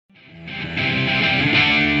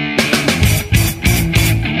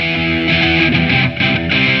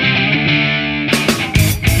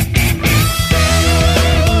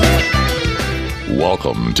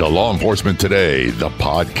Welcome to Law Enforcement Today, the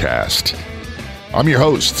podcast. I'm your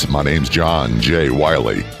host. My name's John J.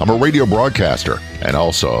 Wiley. I'm a radio broadcaster and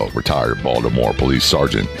also retired Baltimore police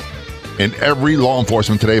sergeant. In every Law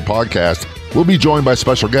Enforcement Today podcast, we'll be joined by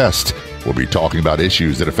special guests. We'll be talking about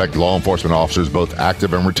issues that affect law enforcement officers, both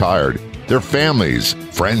active and retired, their families,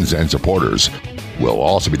 friends, and supporters. We'll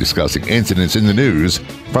also be discussing incidents in the news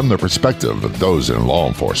from the perspective of those in law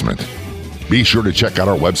enforcement. Be sure to check out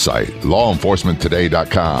our website,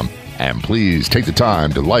 lawenforcementtoday.com, and please take the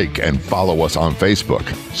time to like and follow us on Facebook.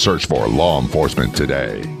 Search for Law Enforcement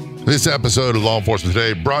Today. This episode of Law Enforcement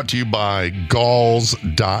Today brought to you by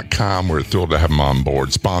Galls.com. We're thrilled to have them on board,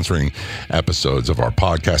 sponsoring episodes of our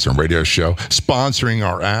podcast and radio show, sponsoring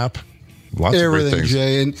our app. Lots of great things.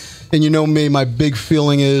 Jay. And you know me, my big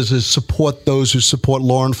feeling is support those who support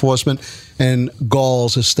law enforcement. And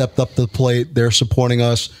Galls has stepped up to the plate. They're supporting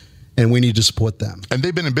us, and we need to support them. And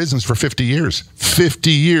they've been in business for 50 years. 50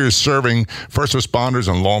 years serving first responders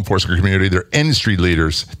and law enforcement community. They're industry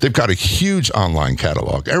leaders. They've got a huge online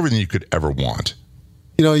catalog, everything you could ever want.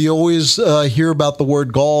 You know, you always hear about the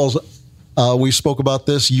word Galls. We spoke about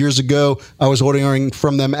this years ago. I was ordering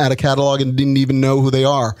from them at a catalog and didn't even know who they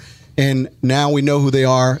are. And now we know who they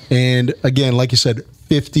are. And again, like you said,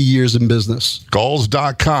 50 years in business.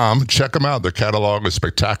 Galls.com. Check them out. Their catalog is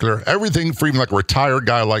spectacular. Everything from like a retired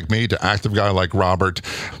guy like me to active guy like Robert,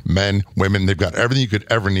 men, women. They've got everything you could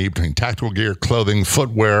ever need between tactical gear, clothing,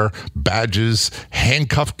 footwear, badges,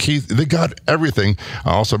 handcuff keys. They got everything.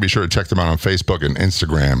 Also be sure to check them out on Facebook and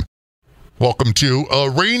Instagram. Welcome to a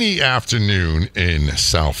rainy afternoon in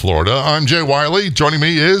South Florida. I'm Jay Wiley. Joining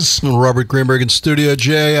me is Robert Greenberg in studio.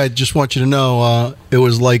 Jay, I just want you to know it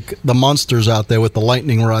was like the monsters out there with the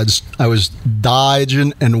lightning rods. I was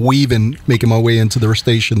dodging and weaving, making my way into the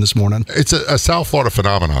station this morning. It's a South Florida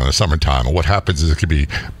phenomenon in the summertime. And what happens is it could be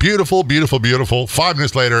beautiful, beautiful, beautiful. 5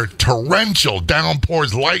 minutes later, torrential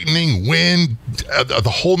downpours, lightning, wind, the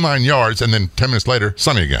whole 9 yards. And then 10 minutes later,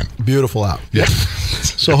 sunny again. Beautiful out. Yeah.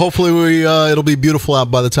 So hopefully it'll be beautiful out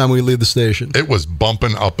by the time we leave the station. It was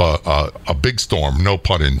bumping up a big storm, no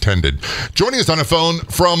pun intended. Joining us on the phone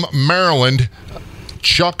from Maryland,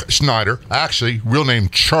 Chuck Schneider, actually, real name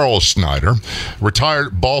Charles Schneider,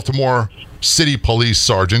 retired Baltimore City Police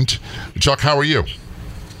Sergeant. Chuck, how are you?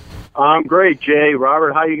 I'm great, Jay.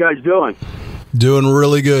 Robert, how you guys doing? Doing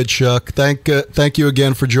really good, Chuck. Thank you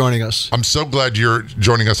again for joining us. I'm so glad you're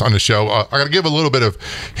joining us on the show. I got to give a little bit of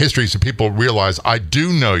history so people realize I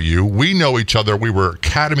do know you. We know each other. We were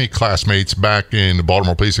academy classmates back in the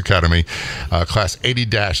Baltimore Police Academy, class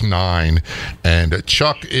 80-9. And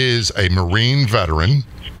Chuck is a Marine veteran.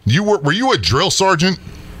 Were you a drill sergeant?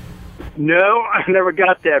 No, I never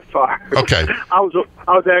got that far. Okay. I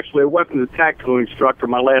was actually a weapons and tactical instructor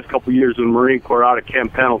my last couple of years in the Marine Corps out of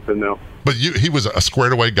Camp Pendleton, though. But he was a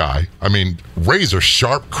squared away guy. I mean, razor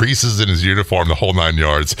sharp creases in his uniform, the whole 9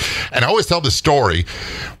 yards. And I always tell this story.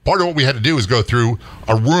 Part of what we had to do was go through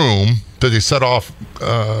a room that they set off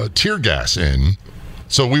tear gas in.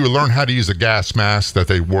 So we would learn how to use a gas mask, that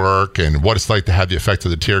they work, and what it's like to have the effect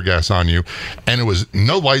of the tear gas on you. And it was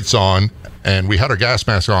no lights on, and we had our gas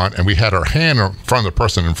mask on, and we had our hand in front of the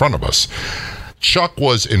person in front of us. Chuck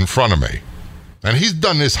was in front of me. And he's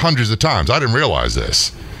done this hundreds of times. I didn't realize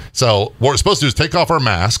this. So what we're supposed to do is take off our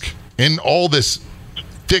mask in all this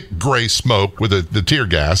thick gray smoke with the tear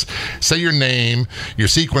gas, say your name, your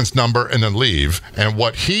sequence number, and then leave. And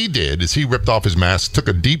what he did is he ripped off his mask, took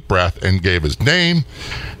a deep breath, and gave his name,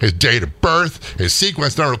 his date of birth, his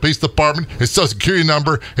sequence number of the police department, his social security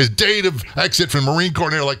number, his date of exit from the Marine Corps.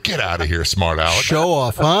 And they're like, get out of here, smart aleck. Show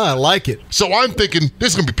off, huh? I like it. So I'm thinking, this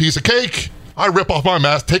is going to be a piece of cake. I rip off my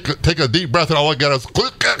mask, take a deep breath, and I look at it.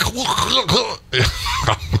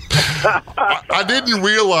 I didn't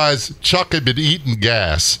realize Chuck had been eating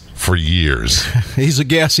gas for years. He's a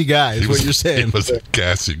gassy guy, is what you're saying. He was a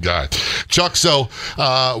gassy guy. Chuck, so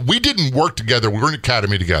we didn't work together. We were in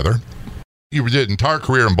academy together. You did an entire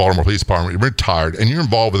career in Baltimore Police Department. You retired, and you're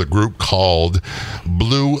involved with a group called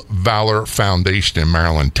Blue Valor Foundation in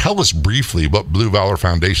Maryland. Tell us briefly what Blue Valor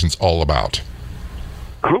Foundation's all about.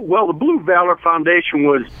 Well, the Blue Valor Foundation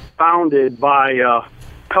was founded by a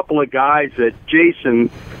couple of guys that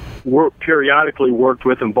Jason periodically worked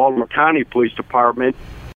with in Baltimore County Police Department,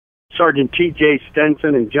 Sergeant T.J.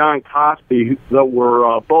 Stenson and John Cosby, that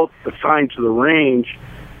were both assigned to the range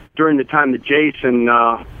during the time that Jason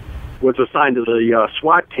was assigned to the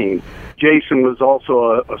SWAT team. Jason was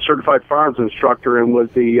also a certified firearms instructor and was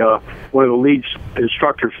one of the lead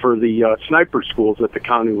instructors for the sniper schools that the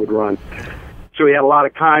county would run. So he had a lot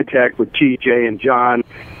of contact with TJ and John.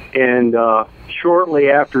 And shortly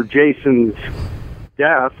after Jason's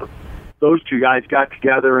death, those two guys got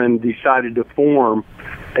together and decided to form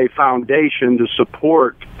a foundation to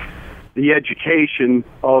support the education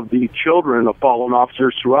of the children of fallen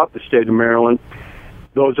officers throughout the state of Maryland,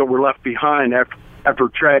 those that were left behind after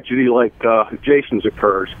a tragedy like Jason's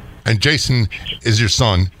occurs. And Jason is your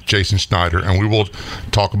son, Jason Schneider, and we will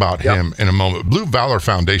talk about him in a moment. Blue Valor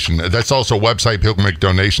Foundation, that's also a website people can make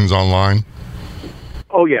donations online?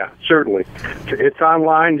 Oh, yeah, certainly. It's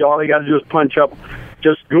online. All you got to do is punch up,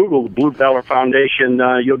 just Google the Blue Valor Foundation.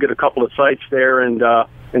 You'll get a couple of sites there and a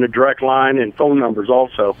direct line and phone numbers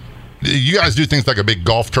also. You guys do things like a big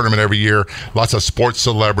golf tournament every year, lots of sports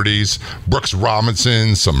celebrities, Brooks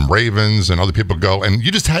Robinson, some Ravens, and other people go. And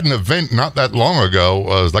you just had an event not that long ago.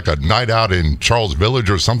 It was like a night out in Charles Village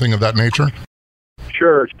or something of that nature.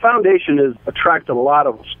 Sure. The foundation has attracted a lot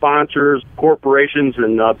of sponsors, corporations,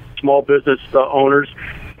 and small business owners.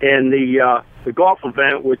 And the golf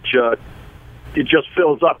event, which it just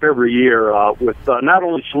fills up every year with not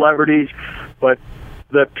only celebrities, but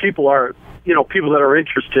the people that are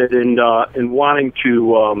interested in wanting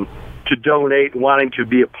to donate, wanting to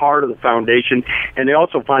be a part of the foundation, and they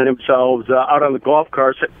also find themselves out on the golf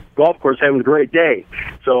course having a great day.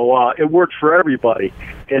 So it works for everybody,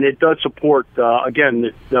 and it does support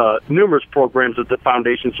again the numerous programs that the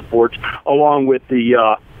foundation supports, along with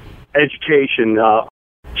the education,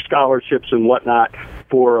 scholarships, and whatnot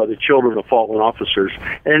for the children of fallen officers.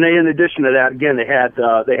 And in addition to that, again, they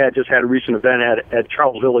had just had a recent event at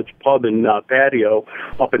Charles Village Pub and Patio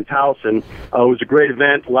up in Towson. It was a great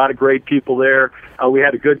event, a lot of great people there. We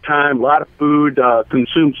had a good time, a lot of food,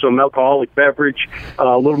 consumed some alcoholic beverage,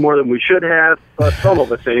 a little more than we should have, some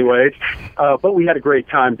of us anyways. But we had a great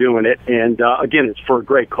time doing it, and again, it's for a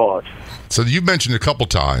great cause. So you've mentioned a couple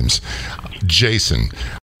times, Jason,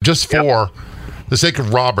 just for the sake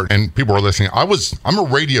of Robert and people who are listening, I'm a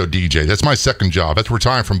radio DJ. That's my second job. That's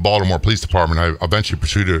retiring from Baltimore Police Department. I eventually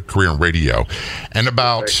pursued a career in radio. And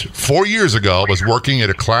about 4 years ago, I was working at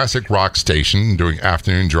a classic rock station doing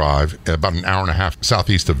afternoon drive about an hour and a half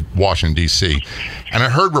southeast of Washington, D.C. And I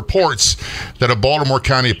heard reports that a Baltimore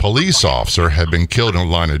County police officer had been killed in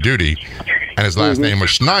the line of duty, and his last name was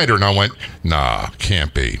Schneider. And I went, nah,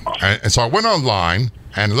 can't be. And so I went online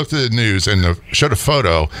and looked at the news and showed a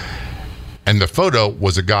photo. And the photo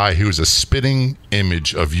was a guy who was a spitting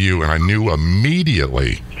image of you, and I knew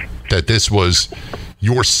immediately that this was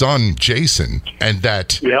your son, Jason, and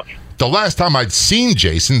that the last time I'd seen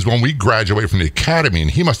Jason's when we graduated from the academy, and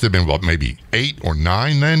he must have been, maybe 8 or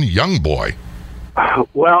 9 then? Young boy.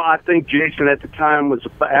 Well, I think Jason at the time was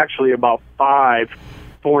actually about 5,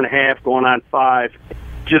 4.5, going on 5.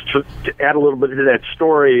 Just to add a little bit to that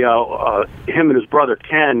story, him and his brother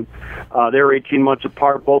Ken, they were 18 months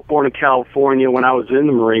apart, both born in California when I was in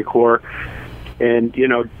the Marine Corps. And,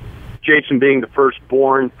 Jason being the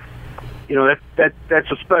firstborn,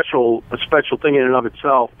 that's a special thing in and of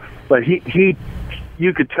itself. But he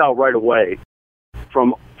you could tell right away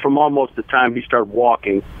from almost the time he started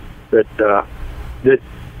walking that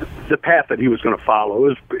the path that he was going to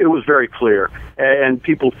follow. It was very clear. And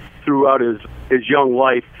people throughout his young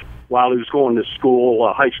life, while he was going to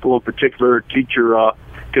school, high school in particular, a teacher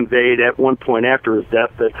conveyed at one point after his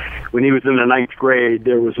death that when he was in the 9th grade,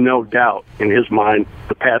 there was no doubt in his mind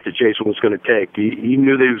the path that Jason was going to take. He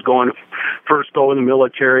knew that he was going to first go in the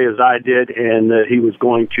military, as I did, and that he was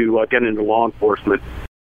going to get into law enforcement.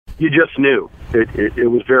 You just knew.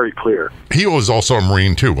 It was very clear. He was also a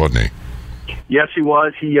Marine too, wasn't he? Yes, he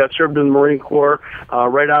was. He served in the Marine Corps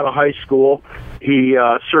right out of high school. He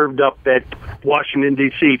served up at Washington,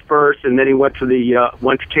 D.C. first, and then he went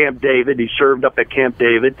to Camp David. He served up at Camp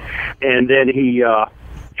David, and then he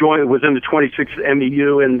was in the 26th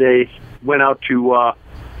MEU, and they went out to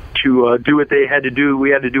do what they had to do. We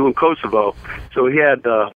had to do in Kosovo. So he had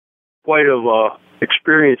quite of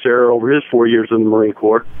experience there over his 4 years in the Marine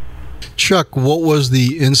Corps. Chuck, what was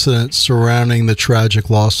the incident surrounding the tragic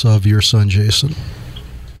loss of your son, Jason?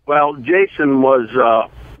 Well, Jason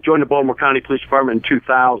joined the Baltimore County Police Department in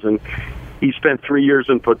 2000. He spent 3 years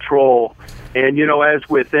in patrol. And, as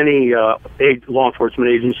with any law enforcement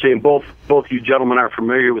agency, and both you gentlemen are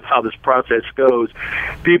familiar with how this process goes,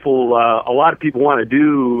 a lot of people want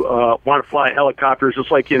to fly helicopters, just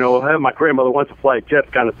like, my grandmother wants to fly a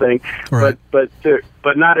jet kind of thing. Right. But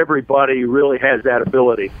not everybody really has that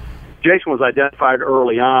ability. Jason was identified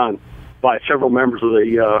early on by several members of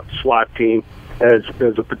the SWAT team as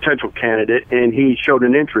a potential candidate, and he showed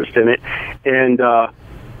an interest in it. And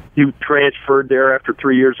he transferred there after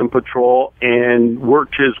 3 years in patrol and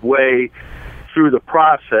worked his way through the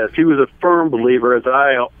process. He was a firm believer, as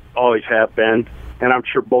I always have been, and I'm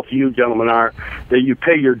sure both you gentlemen are, that you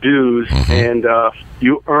pay your dues and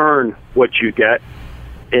you earn what you get.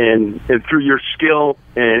 And through your skill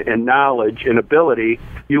and knowledge and ability,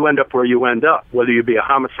 you end up where you end up, whether you be a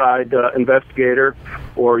homicide investigator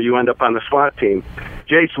or you end up on the SWAT team.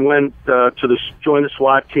 Jason went join the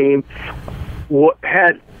SWAT team,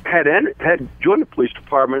 had joined the police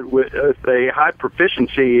department with a high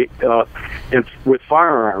proficiency with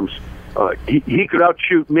firearms. He could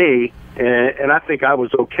outshoot me, and I think I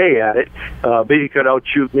was okay at it, but he could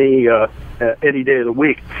outshoot me any day of the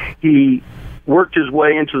week. He worked his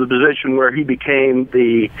way into the position where he became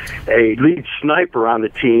a lead sniper on the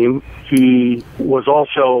team. He was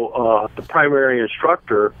also the primary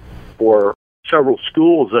instructor for several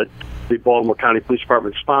schools that the Baltimore County Police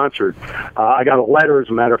Department sponsored. I got a letter, as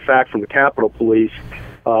a matter of fact, from the Capitol Police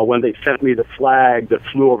when they sent me the flag that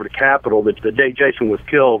flew over the Capitol the day Jason was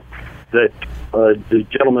killed, that the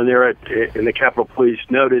gentleman there in the Capitol Police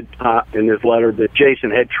noted in his letter that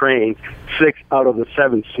Jason had trained 6 out of the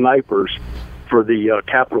 7 snipers for the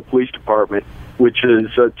Capitol Police Department, which is,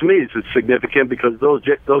 to me, is significant because those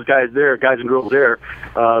guys there, guys and girls there,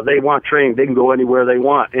 they want training. They can go anywhere they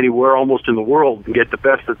want, anywhere almost in the world, and get the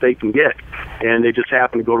best that they can get. And they just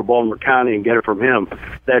happen to go to Baltimore County and get it from him.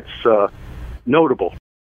 That's notable.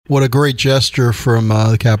 What a great gesture from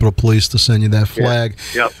the Capitol Police to send you that flag.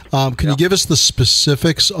 Yeah. Yep. Can you give us the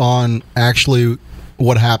specifics on actually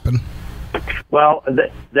what happened? Well,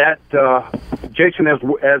 Jason, as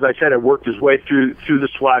I said, had worked his way through the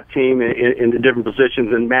SWAT team in the different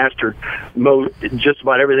positions and mastered just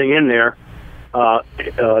about everything in there, all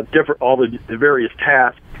the various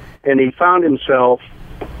tasks, and he found himself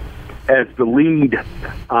as the lead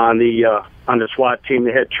on the SWAT team.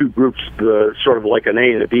 They had 2 groups, sort of like an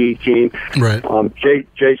A and a B team. Right.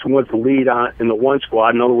 Jason was the lead in the 1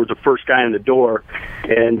 squad. In other words, the first guy in the door.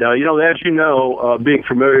 And being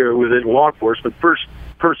familiar with it in law enforcement, first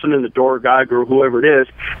person in the door, guy, girl, whoever it is,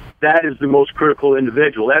 that is the most critical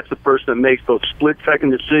individual. That's the person that makes those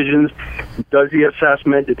split-second decisions, does the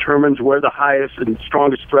assessment, determines where the highest and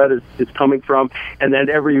strongest threat is coming from, and then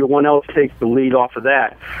everyone else takes the lead off of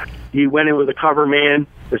that. He went in with a cover man.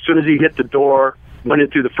 As soon as he hit the door, went in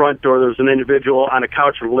through the front door, there was an individual on a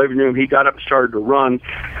couch in the living room. He got up and started to run.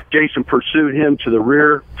 Jason pursued him to the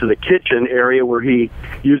rear, to the kitchen area, where he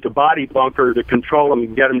used a body bunker to control him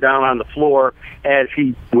and get him down on the floor. As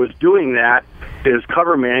he was doing that, his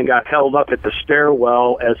cover man got held up at the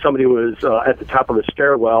stairwell as somebody was at the top of the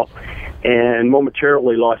stairwell, and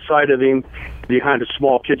momentarily lost sight of him behind a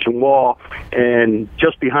small kitchen wall. And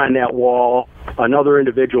just behind that wall, another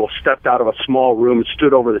individual stepped out of a small room and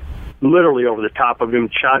stood literally over the top of him,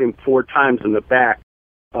 shot him 4 times in the back.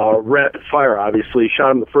 Rapid fire, obviously.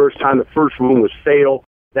 Shot him the first time. The first wound was fatal.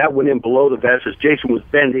 That went in below the vest. As Jason was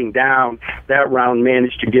bending down, that round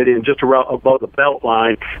managed to get in just around above the belt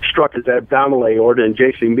line, struck his abdominal aorta, and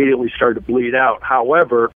Jason immediately started to bleed out.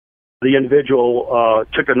 However, the individual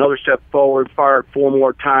took another step forward, fired 4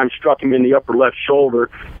 more times, struck him in the upper left shoulder.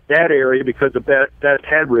 That area, because the vest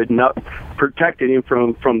had ridden up, protected him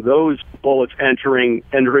from those bullets entering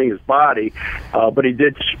his body. But he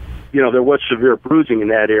did, there was severe bruising in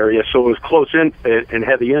that area, so it was close in and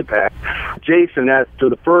heavy impact. Jason, after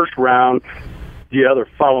the first round, the other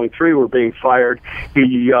following 3 were being fired.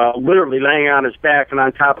 He literally laying on his back and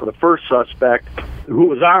on top of the first suspect, who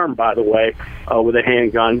was armed, by the way, with a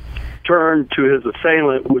handgun, turned to his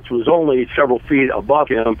assailant, which was only several feet above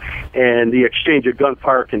him, and the exchange of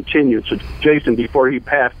gunfire continued. So Jason, before he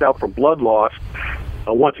passed out from blood loss,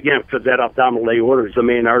 once again, because that abdominal aorta is the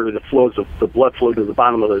main artery that flows the blood flow to the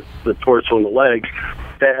bottom of the torso and the legs,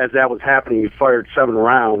 as that was happening, he fired 7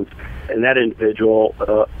 rounds, and that individual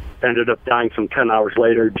ended up dying some 10 hours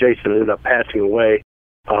later. Jason ended up passing away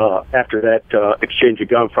after that exchange of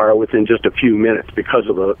gunfire within just a few minutes because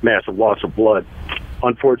of a massive loss of blood.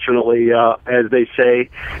 Unfortunately, as they say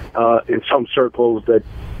in some circles, that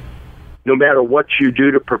no matter what you do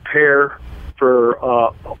to prepare for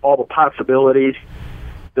all the possibilities,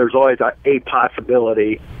 there's always a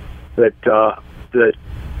possibility that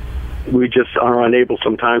we just are unable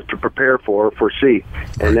sometimes to prepare for or foresee.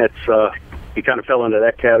 And that's he kind of fell into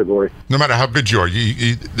that category. No matter how good you are,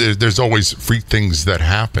 there's always freak things that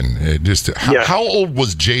happen. How old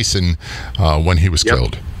was Jason when he was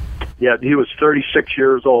killed? Yeah, he was 36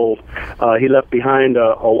 years old. He left behind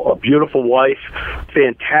a beautiful wife,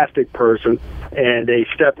 fantastic person, and a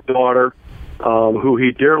stepdaughter who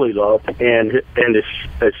he dearly loved, and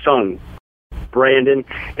his son, Brandon,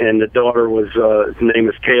 and the daughter was his name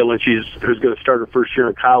is Kaylin. Who's going to start her first year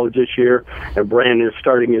in college this year, and Brandon is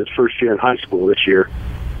starting his first year in high school this year.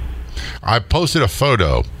 I posted a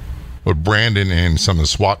photo with Brandon and some of the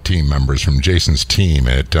SWAT team members from Jason's team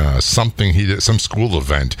at something he did, some school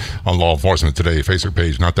event on Law Enforcement Today Facebook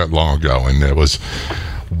page not that long ago, and it was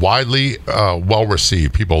widely well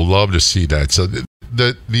received. People love to see that. So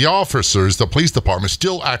the officers, the police department,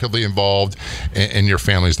 still actively involved in your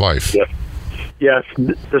family's life. Yes,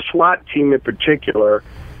 the SWAT team in particular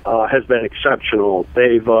has been exceptional.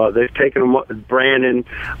 They've taken Brandon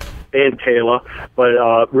and Kayla,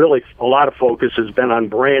 but really a lot of focus has been on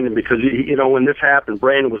Brandon because, when this happened,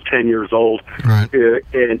 Brandon was 10 years old. Right.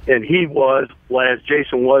 And he was, as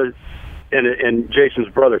Jason was, and Jason's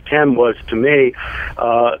brother Ken was to me,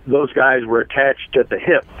 those guys were attached at the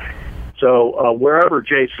hip. So wherever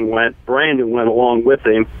Jason went, Brandon went along with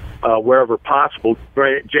him. Wherever possible.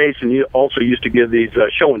 Jason also used to give these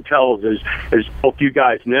show and tells, as both you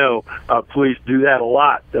guys know. Police do that a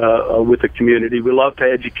lot with the community. We love to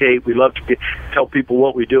educate. We love to tell people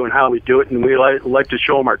what we do and how we do it, and we like to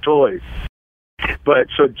show them our toys. But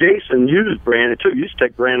so Jason used Brandon too. He used to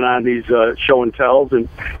take Brandon on these show and tells, and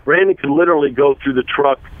Brandon could literally go through the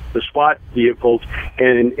truck, the SWAT vehicles,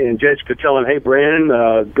 and Jason could tell him, "Hey,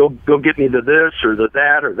 Brandon, go get me to this or the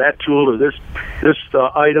that or that tool or this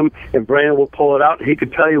item," and Brandon will pull it out, and he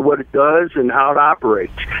could tell you what it does and how it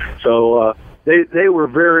operates. So they were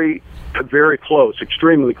very, very close,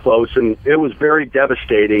 extremely close, and it was very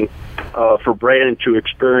devastating for Brandon to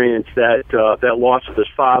experience that loss of his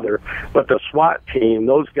father. But the SWAT team,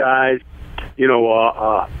 those guys,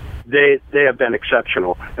 They have been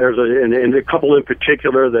exceptional. There's a couple in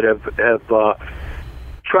particular that have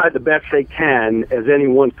tried the best they can, as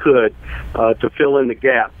anyone could, to fill in the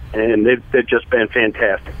gap, and they've just been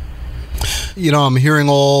fantastic. I'm hearing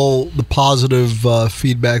all the positive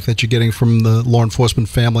feedback that you're getting from the law enforcement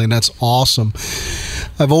family, and that's awesome.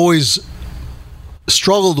 I've always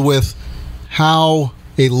struggled with how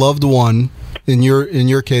a loved one, in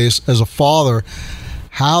your case, as a father,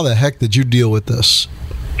 how the heck did you deal with this?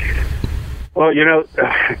 Well,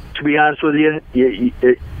 to be honest with you,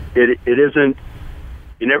 it isn't.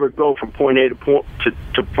 You never go from point A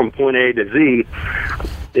from point A to Z.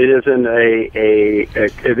 It isn't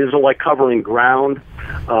it isn't like covering ground.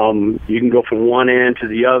 You can go from one end to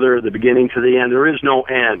the other, the beginning to the end. There is no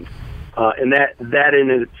end, and that in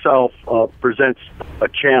itself presents a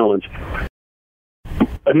challenge.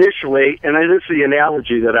 Initially, and this is the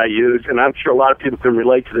analogy that I use, and I'm sure a lot of people can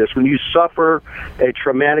relate to this, when you suffer a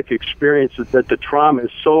traumatic experience that the trauma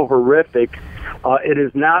is so horrific, it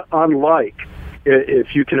is not unlike,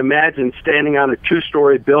 if you can imagine, standing on a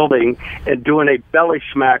 2-story building and doing a belly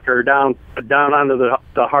smacker down onto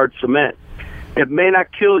the hard cement. It may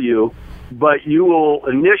not kill you, but you will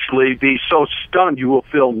initially be so stunned you will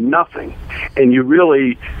feel nothing, and you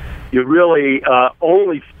really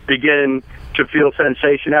only begin to feel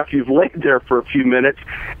sensation after you've laid there for a few minutes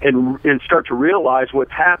and start to realize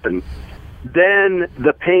what's happened. Then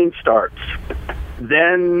the pain starts.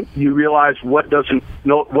 Then you realize what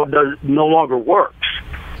no longer works.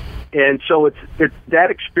 And so it's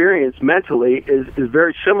that experience mentally is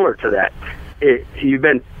very similar to that. You've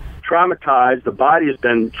been traumatized, the body has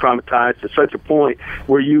been traumatized to such a point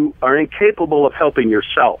where you are incapable of helping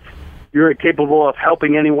yourself. You're incapable of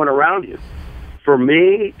helping anyone around you. For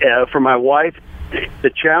me, for my wife, the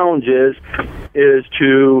challenge is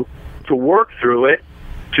to work through it,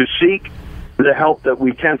 to seek the help that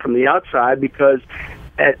we can from the outside, because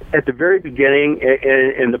at the very beginning,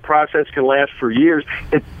 and the process can last for years,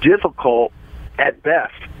 it's difficult at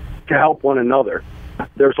best to help one another.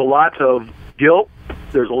 There's a lot of guilt.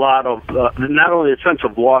 There's a lot of not only a sense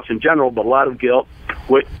of loss in general, but a lot of guilt.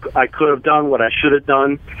 What I could have done, what I should have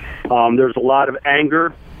done. There's a lot of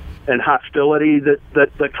anger and hostility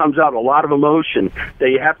that comes out, a lot of emotion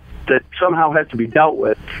that somehow has to be dealt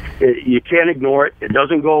with. You can't ignore it. It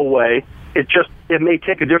doesn't go away. It may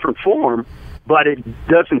take a different form, but it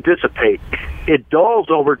doesn't dissipate. It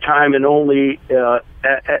dulls over time and only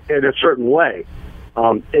in a certain way.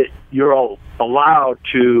 You're allowed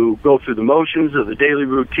to go through the motions of the daily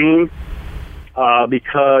routine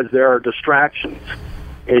because there are distractions.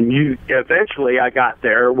 And eventually I got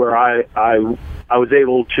there where I was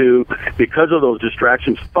able to, because of those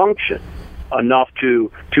distractions, function enough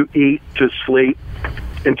to eat, to sleep,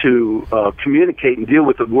 and to communicate and deal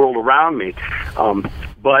with the world around me.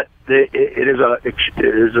 But it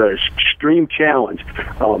is an extreme challenge.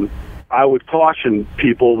 I would caution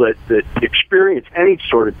people that experience any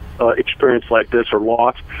sort of experience like this or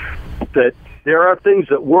loss, that there are things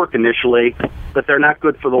that work initially, but they're not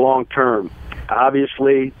good for the long term.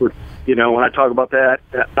 Obviously, when I talk about that,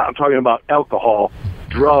 I'm talking about alcohol,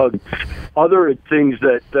 drugs, other things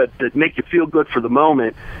that make you feel good for the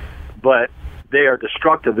moment, but they are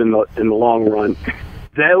destructive in the long run.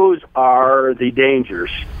 Those are the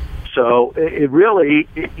dangers. So it really,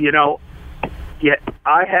 yeah,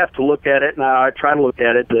 I have to look at it, and I try to look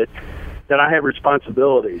at it that I have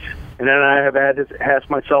responsibilities, and then I have had to ask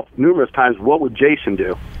myself numerous times, what would Jason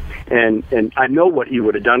do? And I know what he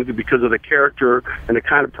would have done because of the character and the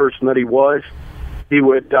kind of person that he was. He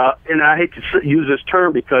would, and I hate to use this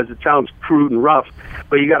term because it sounds crude and rough,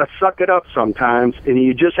 but you got to suck it up sometimes, and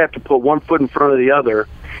you just have to put one foot in front of the other,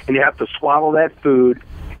 and you have to swallow that food,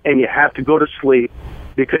 and you have to go to sleep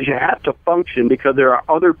because you have to function, because there are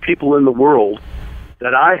other people in the world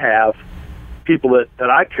that I have, people that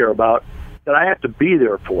I care about, that I have to be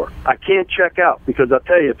there for. I can't check out, because I'll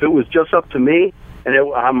tell you, if it was just up to me, and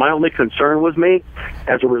my only concern was me,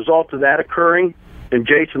 as a result of that occurring, and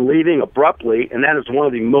Jason leaving abruptly, and that is one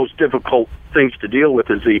of the most difficult things to deal with,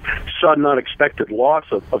 is the sudden, unexpected loss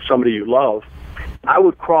of somebody you love, I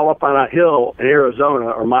would crawl up on a hill in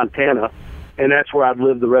Arizona or Montana, and that's where I'd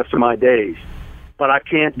live the rest of my days. But I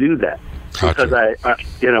can't do that. Gotcha.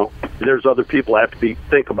 Because there's other people I have to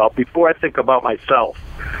think about before I think about myself.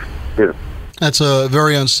 That's a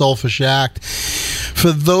very unselfish act.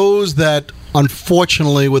 For those that,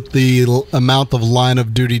 unfortunately, with the amount of line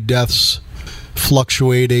of duty deaths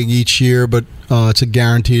fluctuating each year, but it's a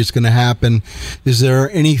guarantee it's going to happen, is there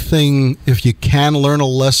anything, if you can learn a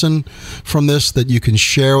lesson from this, that you can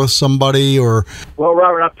share with somebody? Or well,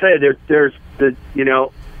 Robert, I'll tell you,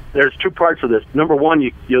 there's two parts of this. Number one,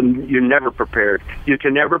 you're never prepared. You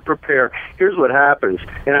can never prepare. Here's what happens,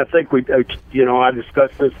 and I think I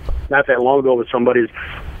discussed this not that long ago with somebody.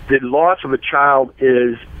 The loss of a child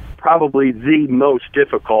is probably the most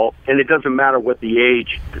difficult, and it doesn't matter what the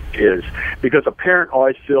age is, because a parent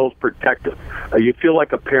always feels protective. You feel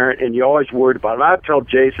like a parent, and you're always worried about it. I tell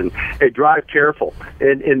Jason, hey, drive careful.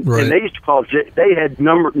 And right. And they used to call they had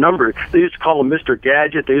numbers. They used to call him Mr.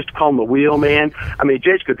 Gadget. They used to call him the wheelman. I mean,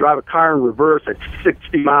 Jason could drive a car in reverse at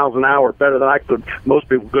 60 miles an hour better than I could. Most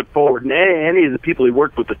people could forward. And any of the people he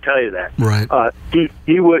worked with would tell you that. Right.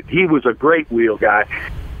 He was a great wheel guy.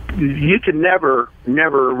 You can never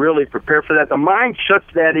really prepare for that. The mind shuts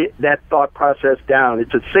that thought process down.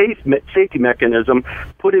 It's a safety mechanism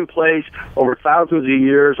put in place over thousands of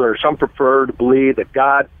years, or some prefer to believe that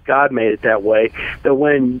God made it that way, that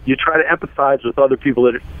when you try to empathize with other people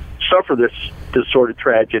that suffer this sort of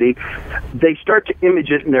tragedy, they start to image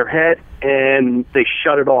it in their head, and they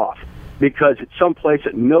shut it off because it's someplace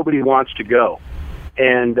that nobody wants to go.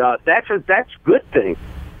 And that's a good thing.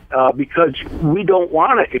 Because we don't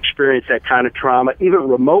want to experience that kind of trauma, even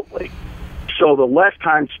remotely. So the less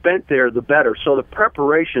time spent there, the better. So the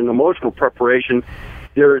preparation, emotional preparation,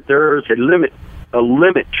 there's a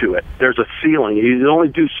limit to it. There's a ceiling. You can only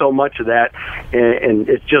do so much of that, and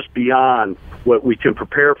it's just beyond what we can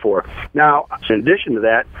prepare for. Now, in addition to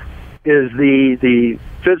that, is the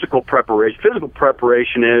physical preparation. Physical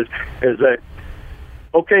preparation is that,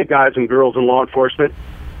 okay, guys and girls in law enforcement,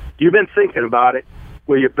 you've been thinking about it.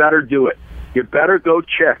 Well, you better do it. You better go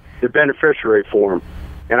check the beneficiary form.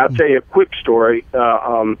 And I'll tell you a quick story.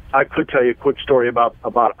 I could tell you a quick story about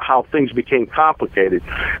how things became complicated,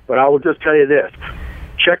 but I will just tell you this.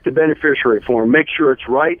 Check the beneficiary form. Make sure it's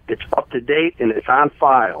right, it's up to date, and it's on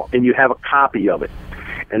file, and you have a copy of it.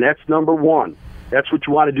 And that's number one. That's what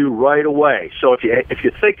you want to do right away. So if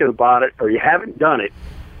you're thinking about it or you haven't done it,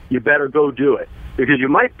 you better go do it. Because you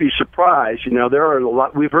might be surprised, there are a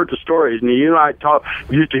lot. We've heard the stories, and you and I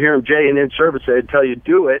we used to hear them, Jay, and in service, they'd tell you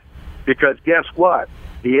do it, because guess what?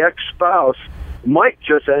 The ex-spouse might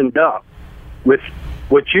just end up with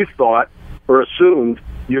what you thought or assumed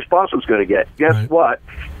your spouse was going to get. Guess right. what?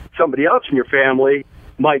 Somebody else in your family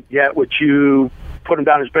might get what you put them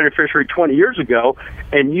down as beneficiary 20 years ago,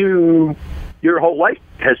 and your whole life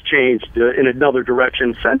has changed in another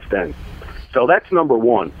direction since then. So that's number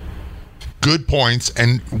one. Good points.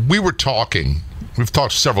 And we've talked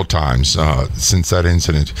several times since that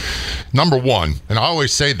incident. Number one, and I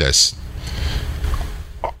always say this,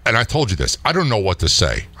 and I told you this, I don't know what to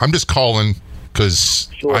say. I'm just calling because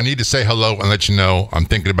Sure. I need to say hello and let you know I'm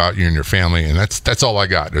thinking about you and your family, and that's all I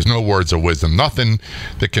got. There's no words of wisdom, nothing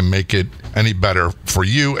that can make it any better for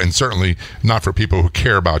you, and certainly not for people who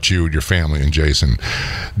care about you and your family and Jason.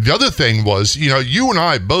 The other thing was, you and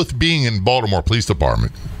I both being in Baltimore Police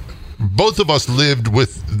Department, both of us lived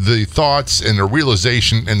with the thoughts and the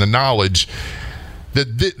realization and the knowledge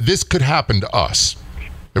that this could happen to us.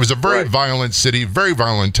 It was a very Right. violent city, very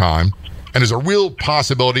violent time. And there's a real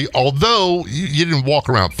possibility, although you didn't walk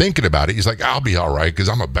around thinking about it, he's like, I'll be all right because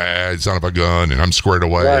I'm a bad son of a gun and I'm squared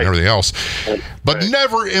away and everything else. But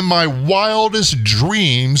never in my wildest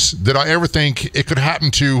dreams did I ever think it could happen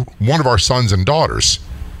to one of our sons and daughters.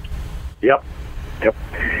 Yep.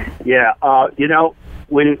 Yeah.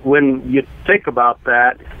 When you think about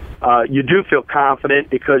that, you do feel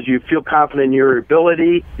confident because you feel confident in your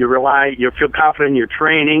ability. You feel confident in your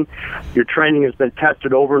training. Your training has been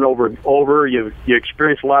tested over and over and over. You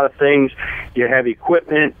experience a lot of things. You have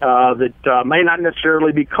equipment that may not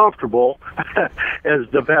necessarily be comfortable as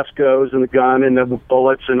the vest goes and the gun and the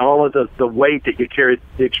bullets and all of the weight that you carry,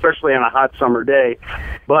 especially on a hot summer day.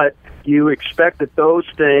 But you expect that those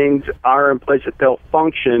things are in place, that they'll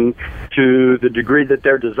function to the degree that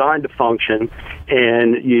they're designed to function,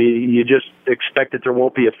 and you just expect that there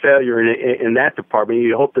won't be a failure in that department.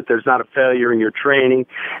 You hope that there's not a failure in your training,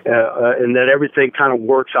 and that everything kind of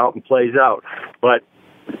works out and plays out. But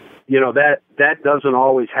that doesn't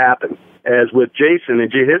always happen. As with Jason,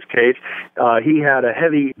 in his case, he had a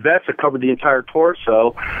heavy vest that covered the entire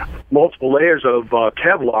torso, multiple layers of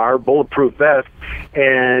Kevlar, bulletproof vest,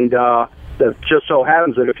 and it just so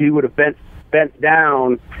happens that if he would have bent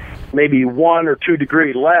down maybe 1 or 2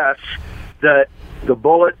 degrees less, that the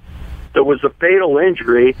bullet that was the fatal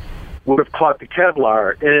injury would have caught the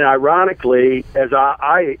Kevlar. And ironically, as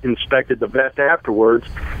I inspected the vest afterwards,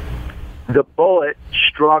 the bullet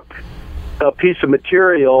struck a piece of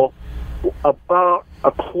material about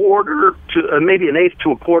a quarter to maybe an eighth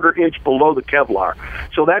to a quarter inch below the Kevlar.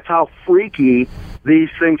 So that's how freaky these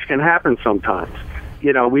things can happen sometimes.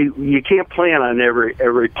 You can't plan on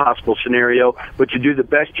every possible scenario, but you do the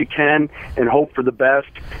best you can and hope for the best.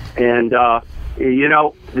 And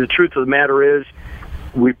the truth of the matter is,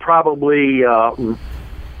 we probably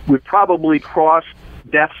cross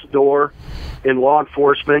death's door in law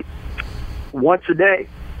enforcement once a day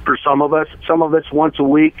for some of us once a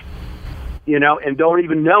week. And don't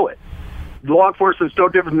even know it. Law enforcement is no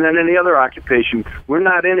different than any other occupation. We're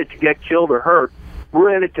not in it to get killed or hurt.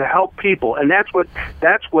 We're in it to help people, and that's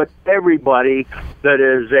what everybody that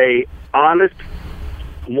is a honest,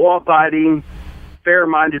 law-abiding,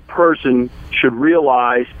 fair-minded person should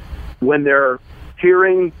realize when they're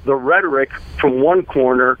hearing the rhetoric from one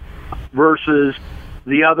corner versus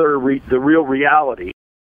the other, the real reality.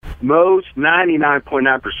 Most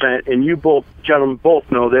 99.9%, and you gentlemen both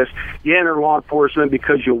know this, you enter law enforcement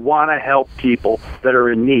because you want to help people that are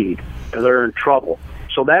in need, that are in trouble.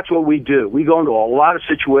 So that's what we do. We go into a lot of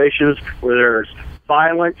situations where there's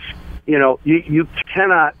violence. You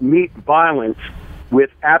cannot meet violence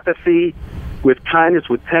with apathy, with kindness,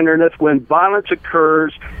 with tenderness. When violence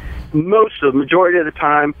occurs, the majority of the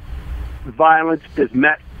time, violence is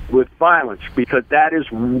met with violence, because that is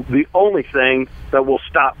the only thing that will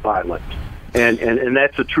stop violence, and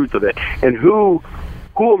that's the truth of it. And who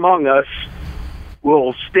among us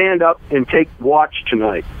will stand up and take watch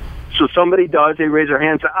tonight? So somebody does, they raise their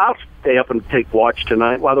hand and say, I'll stay up and take watch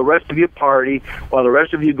tonight while the rest of you party, while the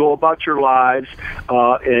rest of you go about your lives,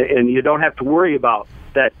 and you don't have to worry about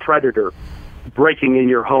that predator breaking in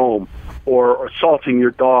your home or assaulting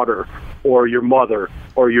your daughter or your mother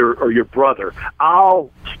or your brother.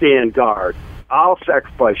 I'll stand guard. I'll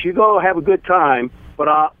sacrifice. You go have a good time, but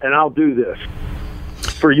I'll do this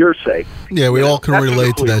for your sake. Yeah, we all can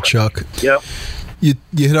relate to that, Chuck. Yep. You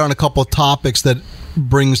hit on a couple of topics that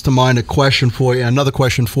brings to mind a question for you. Another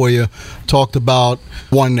question for you. Talked about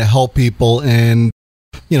wanting to help people, and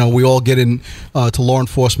we all get in to law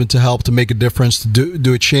enforcement to help, to make a difference, to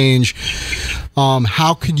do a change.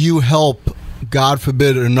 How can you help, God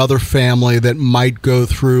forbid, another family that might go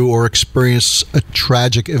through or experience a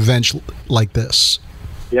tragic event like this?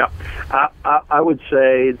 Yeah, I would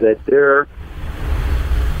say that there,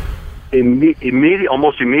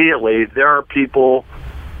 almost immediately, there are people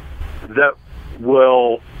that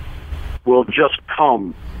will just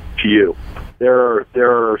come to you. There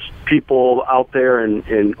are people out there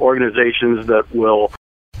in organizations that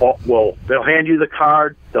they'll hand you the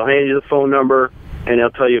card, they'll hand you the phone number, and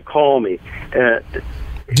they'll tell you, call me.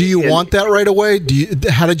 Do you want that right away?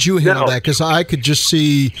 How did you handle that? Because I could just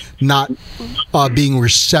see not being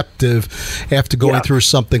receptive after going through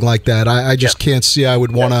something like that. I just can't see I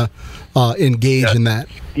would want to engage in that.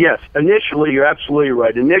 Yes. Initially, you're absolutely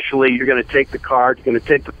right. Initially, you're going to take the card, you're going to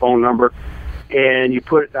take the phone number, and you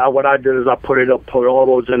put what I did is I put all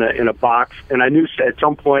those in a box, and I knew at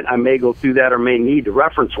some point I may go through that or may need to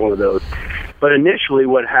reference one of those. But initially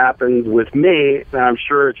what happened with me, and I'm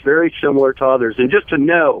sure it's very similar to others, and just to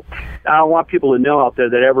know, I don't want people to know out there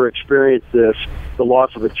that ever experienced this, the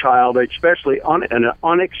loss of a child, especially an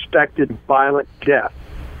unexpected violent death.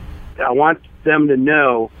 I want them to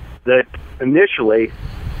know that initially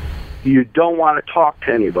you don't want to talk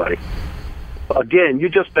to anybody. Again,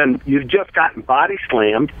 you've just gotten body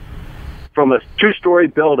slammed from a 2-story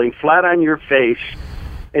building, flat on your face,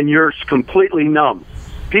 and you're completely numb.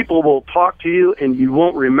 People will talk to you, and you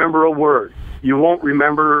won't remember a word. You won't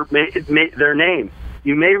remember their name.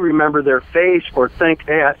 You may remember their face or think,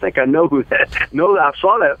 "Hey, I think I know who that. No, I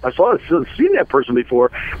seen that person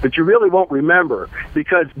before," but you really won't remember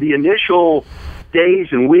because the initial days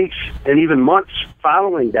and weeks and even months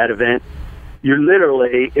following that event, you're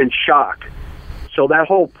literally in shock. So that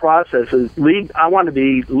whole process is I want to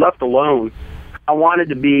be left alone. I wanted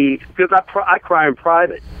to be, because I cry in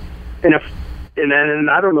private, and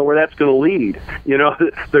I don't know where that's going to lead. You know,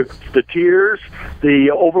 the tears,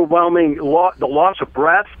 the overwhelming the loss of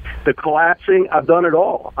breath, the collapsing. I've done it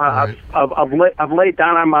all. Right. I've laid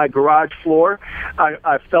down on my garage floor.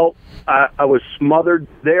 I felt I was smothered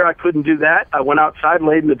there. I couldn't do that. I went outside,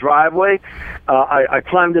 laid in the driveway. I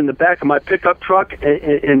climbed in the back of my pickup truck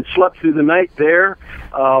and slept through the night there.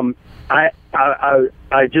 I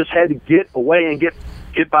just had to get away and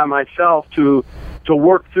get by myself to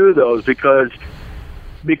work through those because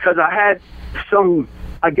I had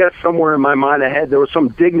somewhere in my mind there was some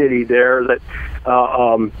dignity there, that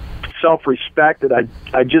self-respect that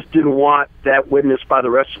I just didn't want that witnessed by the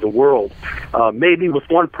rest of the world. Maybe with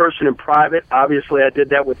one person in private. Obviously, I did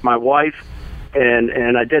that with my wife,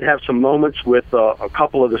 and I did have some moments with a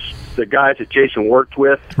couple of the guys that Jason worked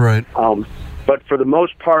with. Right. But for the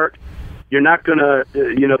most part, you're not going to,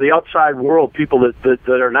 the outside world, people that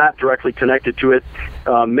are not directly connected to it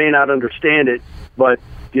may not understand it, but,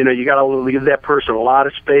 you got to give that person a lot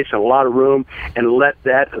of space and a lot of room and let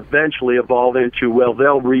that eventually evolve into, well,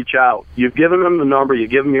 they'll reach out. You've given them the number, you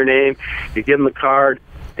give them your name, you give them the card,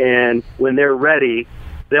 and when they're ready,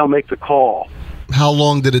 they'll make the call. How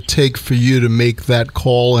long did it take for you to make that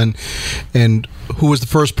call, and who was the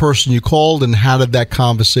first person you called, and how did that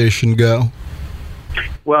conversation go?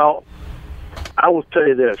 Well, I will tell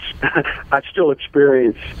you this. I still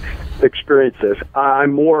experience this.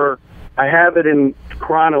 I have it in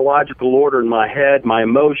chronological order in my head, my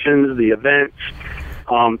emotions, the events.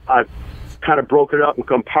 I've kind of broke it up and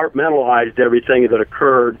compartmentalized everything that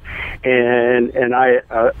occurred, and I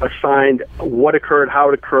assigned what occurred, how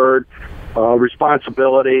it occurred,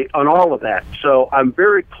 responsibility, on all of that. So I'm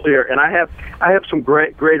very clear, and I have some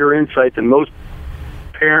greater insight than most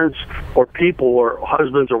parents or people or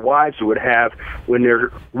husbands or wives would have when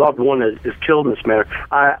their loved one is killed in this manner.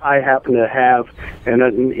 I happen to have, and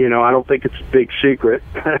I don't think it's a big secret.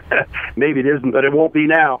 Maybe it isn't, but it won't be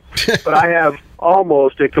now. But I have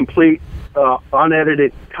almost a complete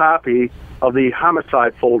unedited copy of the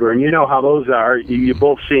homicide folder, and you know how those are. You've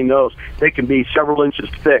both seen those. They can be several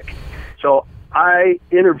inches thick. So I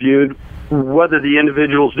interviewed, whether the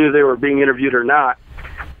individuals knew they were being interviewed or not,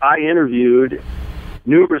 I interviewed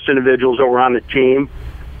numerous individuals that were on the team.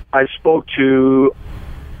 I spoke to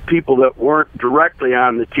people that weren't directly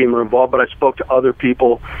on the team or involved, but I spoke to other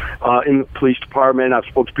people in the police department. I've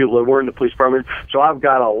spoke to people that weren't in the police department. So I've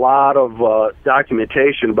got a lot of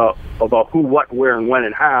documentation about who, what, where, and when,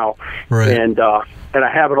 and how. Right. And I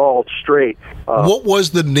have it all straight. What was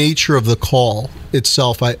the nature of the call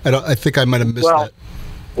itself? I think I might have missed that.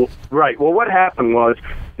 Right. Well, what happened was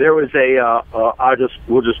there was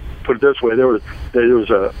we'll just put it this way. There was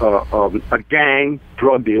a gang,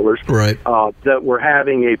 drug dealers, right, that were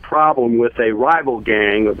having a problem with a rival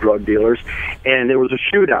gang of drug dealers, and there was a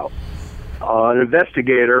shootout. An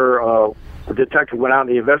investigator, a detective, went out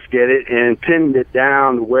and investigated and pinned it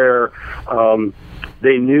down where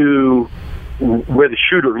they knew where the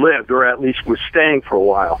shooter lived, or at least was staying for a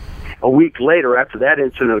while. A week later, after that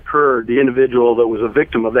incident occurred, the individual that was a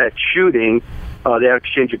victim of that shooting, that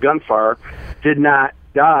exchange of gunfire, did not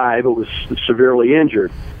die, but was severely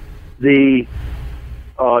injured. The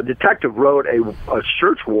detective wrote a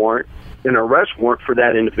search warrant, an arrest warrant for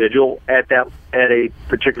that individual at a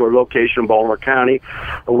particular location in Baltimore County.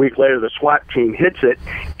 A week later, the SWAT team hits it,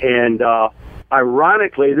 and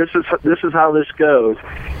ironically, this is how this goes.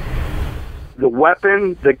 The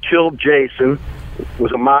weapon that killed Jason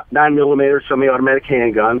was a 9mm semi-automatic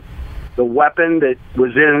handgun. The weapon that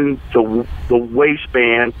was in the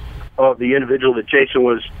waistband of the individual that Jason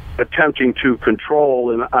was attempting to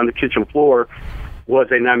control on the kitchen floor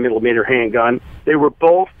was a 9mm handgun. They were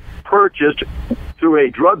both purchased through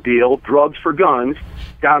a drug deal, drugs for guns,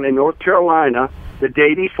 down in North Carolina the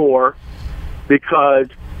day before, because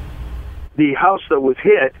the house that was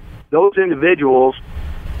hit, those individuals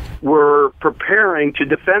were preparing to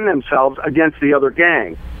defend themselves against the other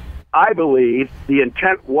gang. I believe the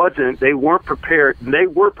intent wasn't, they weren't prepared. They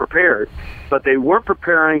were prepared, but they weren't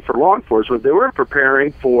preparing for law enforcement. They were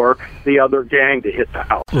preparing for the other gang to hit the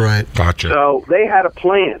house. Right. Gotcha. So they had a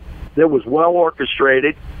plan that was well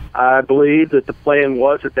orchestrated. I believe that the plan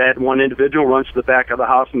was that one individual runs to the back of the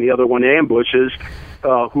house and the other one ambushes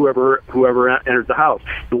whoever entered the house.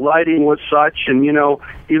 The lighting was such, and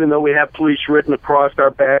even though we have police written across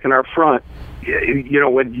our back and our front,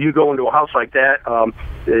 when you go into a house like that,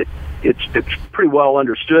 it's pretty well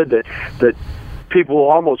understood that people will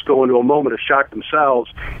almost go into a moment of shock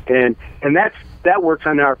themselves, and that works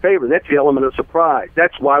in our favor. That's the element of surprise.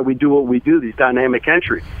 That's why we do what we do, these dynamic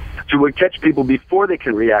entries. So we catch people before they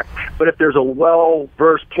can react. But if there's a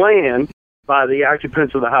well-versed plan by the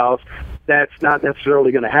occupants of the house, that's not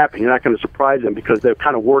necessarily going to happen. You're not going to surprise them because they've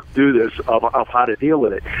kind of worked through this of how to deal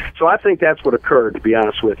with it. So I think that's what occurred, to be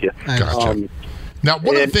honest with you. Gotcha. Now,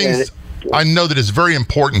 one of the things I know that is very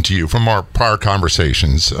important to you from our prior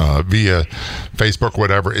conversations via Facebook,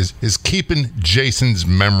 whatever, is keeping Jason's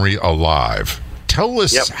memory alive. Tell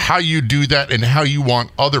us how you do that and how you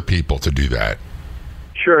want other people to do that.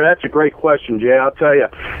 Sure, that's a great question, Jay. I'll tell you,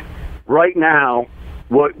 right now,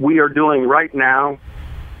 what we are doing right now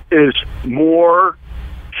is more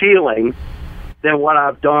healing than what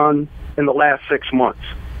I've done in the last 6 months.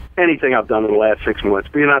 Anything I've done in the last 6 months.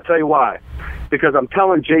 And I'll tell you why. Because I'm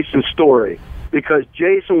telling Jason's story. Because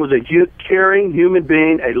Jason was a caring human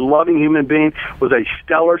being, a loving human being, was a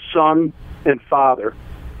stellar son and father.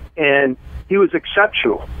 And he was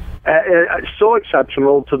exceptional. So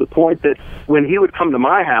exceptional to the point that when he would come to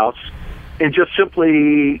my house and just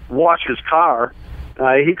simply wash his car,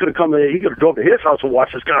 he could have drove to his house and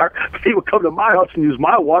washed his car. He would come to my house and use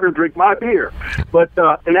my water and drink my beer. But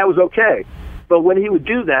and that was okay. But when he would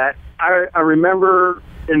do that, I remember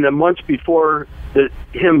in the months before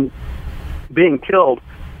him being killed,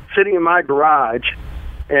 sitting in my garage,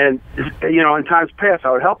 and in times past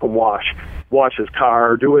I would help him wash his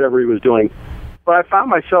car or do whatever he was doing. But I found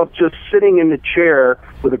myself just sitting in the chair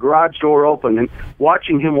with the garage door open and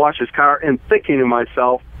watching him wash his car and thinking to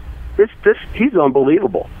myself, he's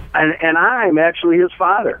unbelievable. And I'm actually his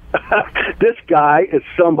father. This guy is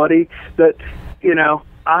somebody that,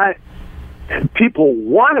 people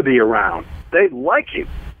want to be around. They like him.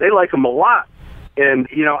 They like him a lot. And,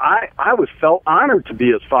 I was felt honored to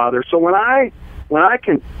be his father. So when I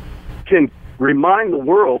can remind the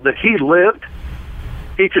world that he lived,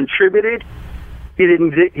 he contributed, he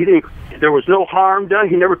didn't, there was no harm done.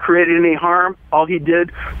 He never created any harm. All he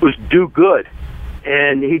did was do good.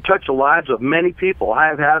 And he touched the lives of many people.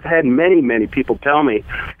 I've had many, many people tell me,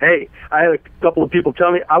 hey, I had a couple of people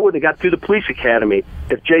tell me I wouldn't have got through the police academy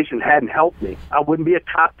if Jason hadn't helped me. I wouldn't be a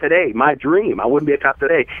cop today. My dream, I wouldn't be a cop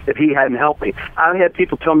today if he hadn't helped me. I've had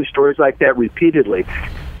people tell me stories like that repeatedly.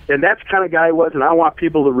 And that's the kind of guy he was, and I want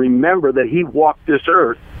people to remember that he walked this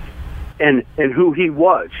earth and who he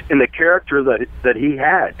was and the character that he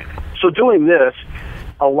had. So doing this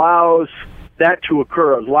allows that to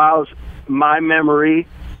occur, allows my memory,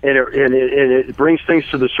 and it brings things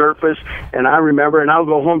to the surface. And I remember, and I'll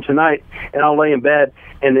go home tonight and I'll lay in bed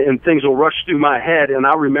and things will rush through my head, and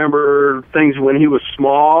I'll remember things when he was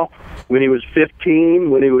small, when he was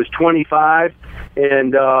 15, when he was 25,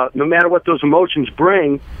 and no matter what those emotions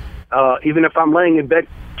bring, even if I'm laying in bed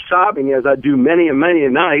sobbing as I do many and many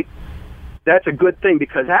a night, that's a good thing,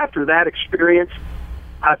 because after that experience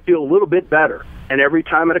I feel a little bit better, and every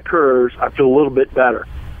time it occurs I feel a little bit better.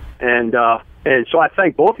 And so I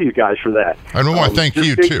thank both of you guys for that. I want to thank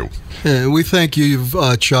you, too. Yeah, we thank you,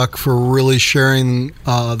 Chuck, for really sharing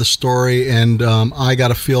the story. And I got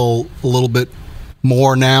to feel a little bit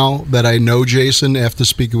more now that I know Jason after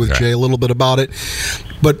speaking with Jay a little bit about it.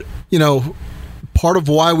 But, part of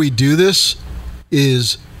why we do this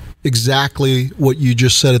is exactly what you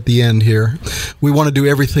just said at the end here. We want to do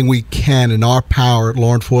everything we can in our power at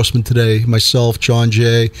Law Enforcement Today, myself, John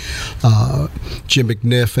Jay, Jim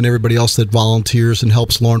McNiff, and everybody else that volunteers and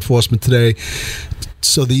helps Law Enforcement Today.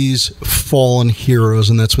 So these fallen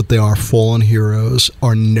heroes, and that's what they are, fallen heroes,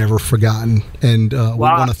 are never forgotten. And we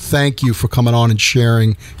want to thank you for coming on and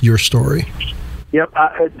sharing your story. Yep,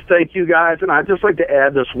 thank you guys. And I'd just like to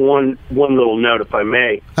add this one little note, if I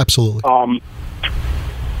may. Absolutely.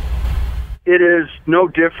 It is no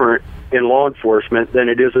different in law enforcement than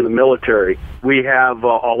it is in the military. We have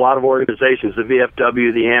a lot of organizations, the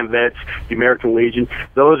VFW, the AMVETS, the American Legion.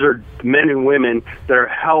 Those are men and women that are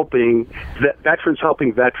helping veterans,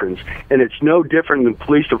 helping veterans. And it's no different than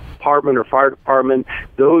police department or fire department.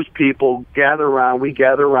 Those people gather around, we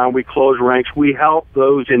close ranks, we help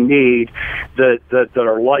those in need that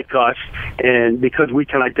are like us, and because we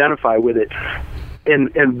can identify with it.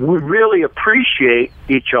 and we really appreciate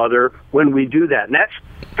each other when we do that. And that's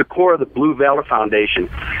the core of the Blue Valor Foundation.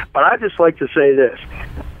 But I just like to say this.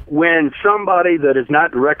 When somebody that is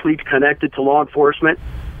not directly connected to law enforcement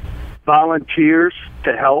volunteers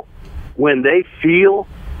to help, when they feel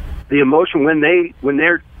the emotion, when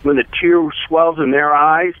the tear swells in their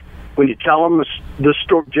eyes, when you tell them the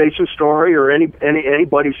story, Jason's story or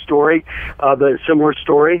anybody's story, the similar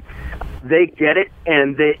story, they get it,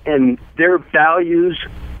 and their values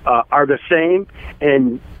are the same,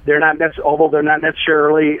 and they're not although they're not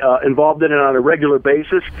necessarily involved in it on a regular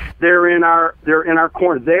basis. They're in our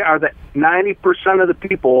corner. They are the 90% of the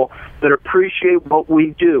people that appreciate what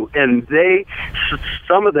we do, and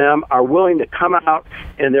some of them are willing to come out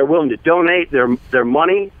and they're willing to donate their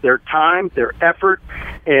money, their time, their effort,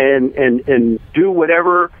 and do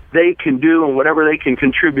whatever they can do, and whatever they can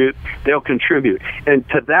contribute, they'll contribute. And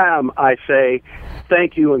to them, I say,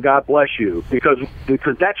 thank you and God bless you, because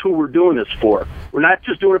that's who we're doing this for. We're not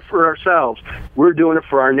just doing it for ourselves. We're doing it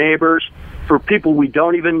for our neighbors, for people we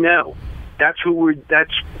don't even know. That's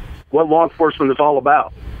what law enforcement is all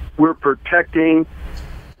about. We're protecting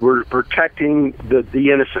the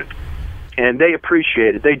innocent, and they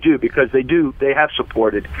appreciate it. They do, because they have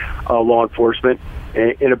supported law enforcement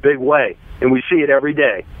in a big way, and we see it every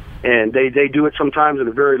day. And they do it sometimes in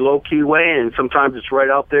a very low-key way, and sometimes it's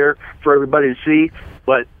right out there for everybody to see,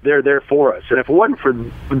 but they're there for us. And if it wasn't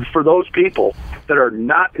for those people that are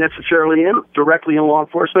not necessarily directly in law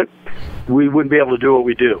enforcement, we wouldn't be able to do what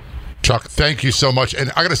we do. Chuck, thank you so much.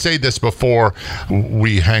 And I got to say this before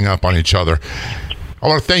we hang up on each other. I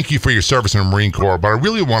want to thank you for your service in the Marine Corps, but I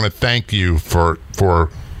really want to thank you for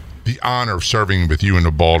the honor of serving with you in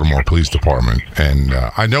the Baltimore Police Department. And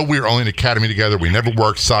I know we were only in the academy together. We never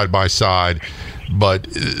worked side by side, but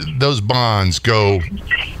those bonds go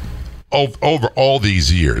over all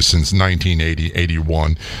these years since 1980,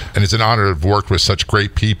 81. And it's an honor to have worked with such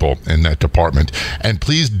great people in that department. And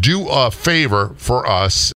please do a favor for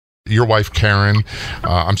us. Your wife, Karen.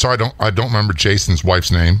 I'm sorry, I don't remember Jason's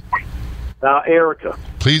wife's name. Erica.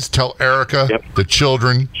 Please tell Erica, the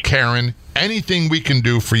children, Karen, anything we can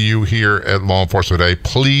do for you here at Law Enforcement Today,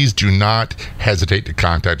 please do not hesitate to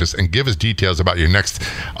contact us and give us details about your next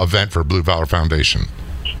event for Blue Valor Foundation.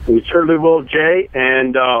 We certainly will, Jay.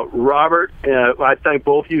 And Robert, I thank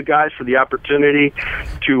both of you guys for the opportunity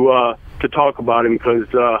to talk about him,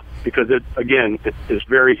 because it, again, it's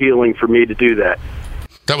very healing for me to do that.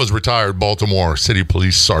 That was retired Baltimore City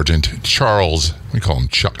Police Sergeant Charles, we call him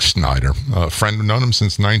Chuck Snyder, a friend, I've known him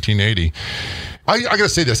since 1980. I got to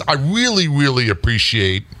say this, I really, really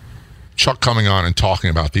appreciate Chuck coming on and talking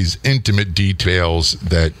about these intimate details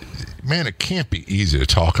that, man, it can't be easy to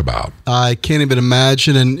talk about. I can't even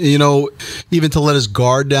imagine. And, even to let his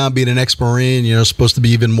guard down, being an ex-Marine, supposed to be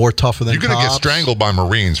even more tougher than You're going to get strangled by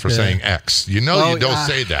Marines for saying ex. You don't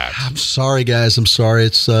say that. I'm sorry, guys. I'm sorry.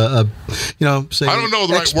 It's, say I don't know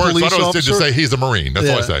the right words, but I don't just say he's a Marine. That's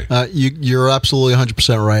all I say. You're absolutely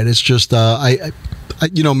 100% right. It's just,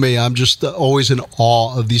 me, I'm just always in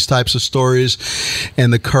awe of these types of stories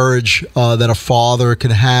and the courage that a father can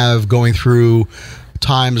have going through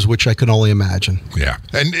times which I can only imagine. Yeah.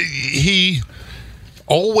 And he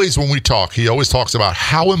always, when we talk, he always talks about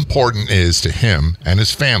how important it is to him and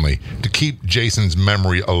his family to keep Jason's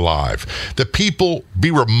memory alive. That people be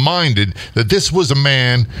reminded that this was a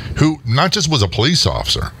man who not just was a police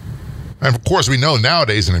officer. And of course, we know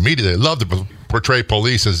nowadays in the media, they love to portray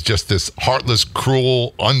police as just this heartless,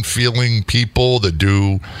 cruel, unfeeling people that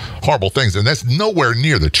do horrible things. And that's nowhere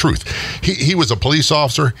near the truth. He was a police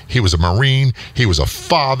officer. He was a Marine. He was a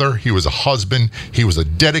father. He was a husband. He was a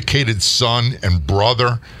dedicated son and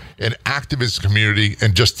brother, an activist community,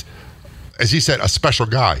 and just, as he said, a special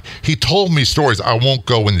guy. He told me stories, I won't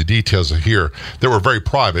go into details here, that were very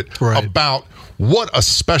private, about what a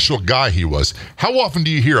special guy he was. How often do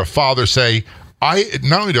you hear a father say,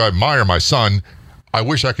 not only do I admire my son, I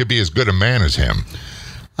wish I could be as good a man as him?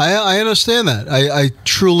 I understand that. I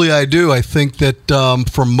truly do. I think that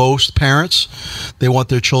for most parents, they want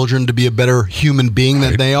their children to be a better human being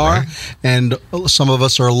than they are. Right. And some of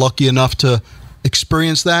us are lucky enough to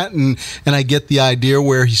experience that. And I get the idea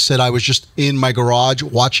where he said, I was just in my garage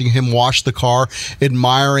watching him wash the car,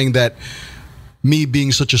 admiring that me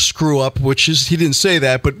being such a screw up, which is, he didn't say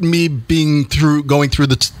that, but me going through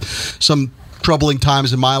some troubling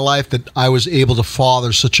times in my life, that I was able to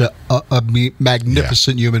father such a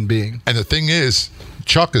magnificent human being. And the thing is,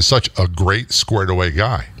 Chuck is such a great squared away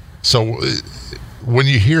guy. So when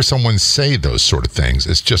you hear someone say those sort of things,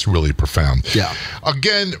 it's just really profound. Yeah.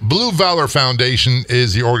 Again, Blue Valor Foundation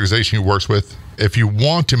is the organization he works with. If you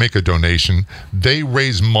want to make a donation, they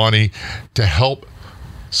raise money to help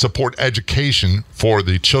support education for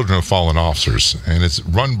the children of fallen officers. And it's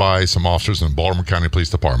run by some officers in the Baltimore County Police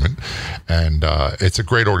Department. And it's a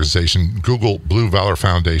great organization. Google Blue Valor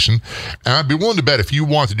Foundation. And I'd be willing to bet if you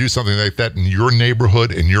want to do something like that in your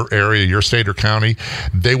neighborhood, in your area, your state or county,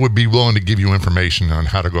 they would be willing to give you information on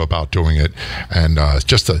how to go about doing it. And it's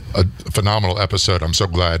just a phenomenal episode. I'm so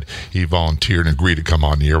glad he volunteered and agreed to come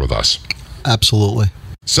on the air with us. Absolutely.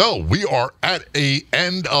 So we are at the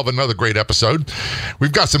end of another great episode.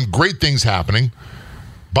 We've got some great things happening.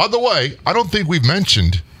 By the way, I don't think we've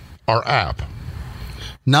mentioned our app.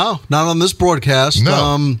 No, not on this broadcast.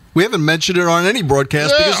 No. We haven't mentioned it on any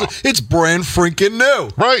broadcast because it's brand freaking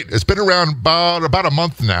new. Right. It's been around about a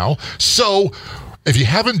month now. So if you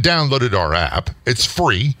haven't downloaded our app, it's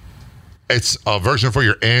free. It's a version for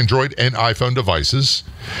your Android and iPhone devices.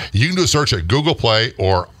 You can do a search at Google Play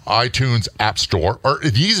or iTunes App Store. Or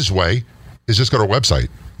the easiest way is just go to our website,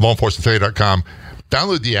 lawenforcementtoday.com.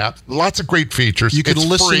 Download the app. Lots of great features. You can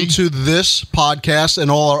listen free. to this podcast and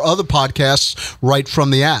all our other podcasts right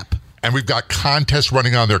from the app. And we've got contests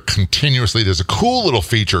running on there continuously. There's a cool little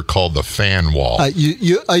feature called the fan wall.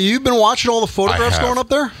 You've been watching all the photographs going up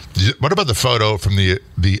there? What about the photo from the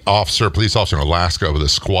police officer in Alaska with a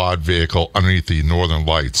squad vehicle underneath the Northern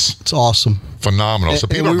Lights? It's awesome. Phenomenal. So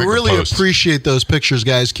people and we are really appreciate those pictures,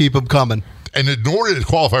 guys. Keep them coming. And in order to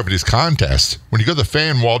qualify for these contests, when you go to the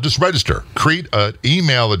fan wall, just register. Create an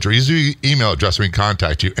email address, email address so we can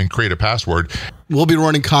contact you, and create a password. We'll be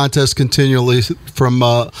running contests continually from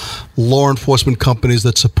law enforcement companies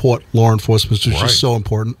that support law enforcement, which is so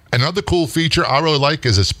important. Another cool feature I really like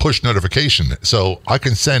is this push notification. So I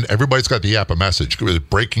can send everybody's got the app a message with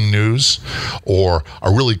breaking news or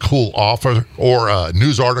a really cool offer or a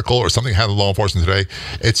news article or something happened in law enforcement today.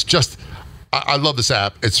 It's just... I love this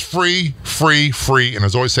app. It's free, and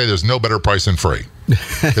as I always say, there's no better price than free.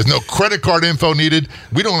 There's no credit card info needed.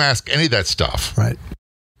 We don't ask any of that stuff. Right.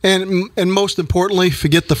 And most importantly,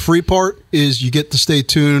 forget the free part, is you get to stay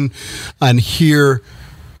tuned and hear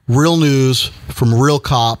real news from real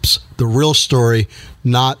cops, the real story,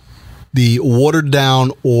 not the watered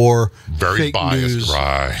down or very fake biased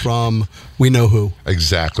news from we know who.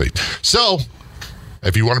 Exactly. So,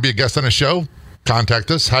 if you want to be a guest on a show, contact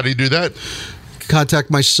us. How do you do that? Contact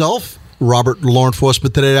myself, Robert,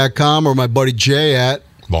 lawenforcementtoday.com, or my buddy Jay at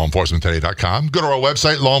lawenforcementtoday.com. Go to our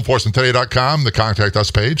website, lawenforcementtoday.com. The contact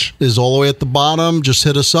us page is all the way at the bottom. Just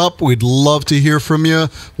hit us up. We'd love to hear from you.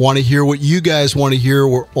 Want to hear what you guys want to hear.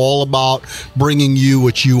 We're all about bringing you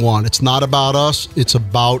what you want. It's not about us. It's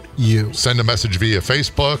about you. Send a message via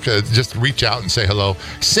Facebook. Just reach out and say hello.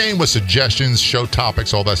 Same with suggestions, show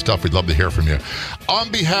topics, all that stuff. We'd love to hear from you. On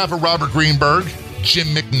behalf of Robert Greenberg, Jim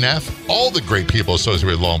McNeff, all the great people associated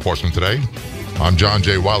with law enforcement today, I'm John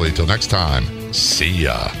J. Wiley. Till next time, see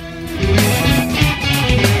ya.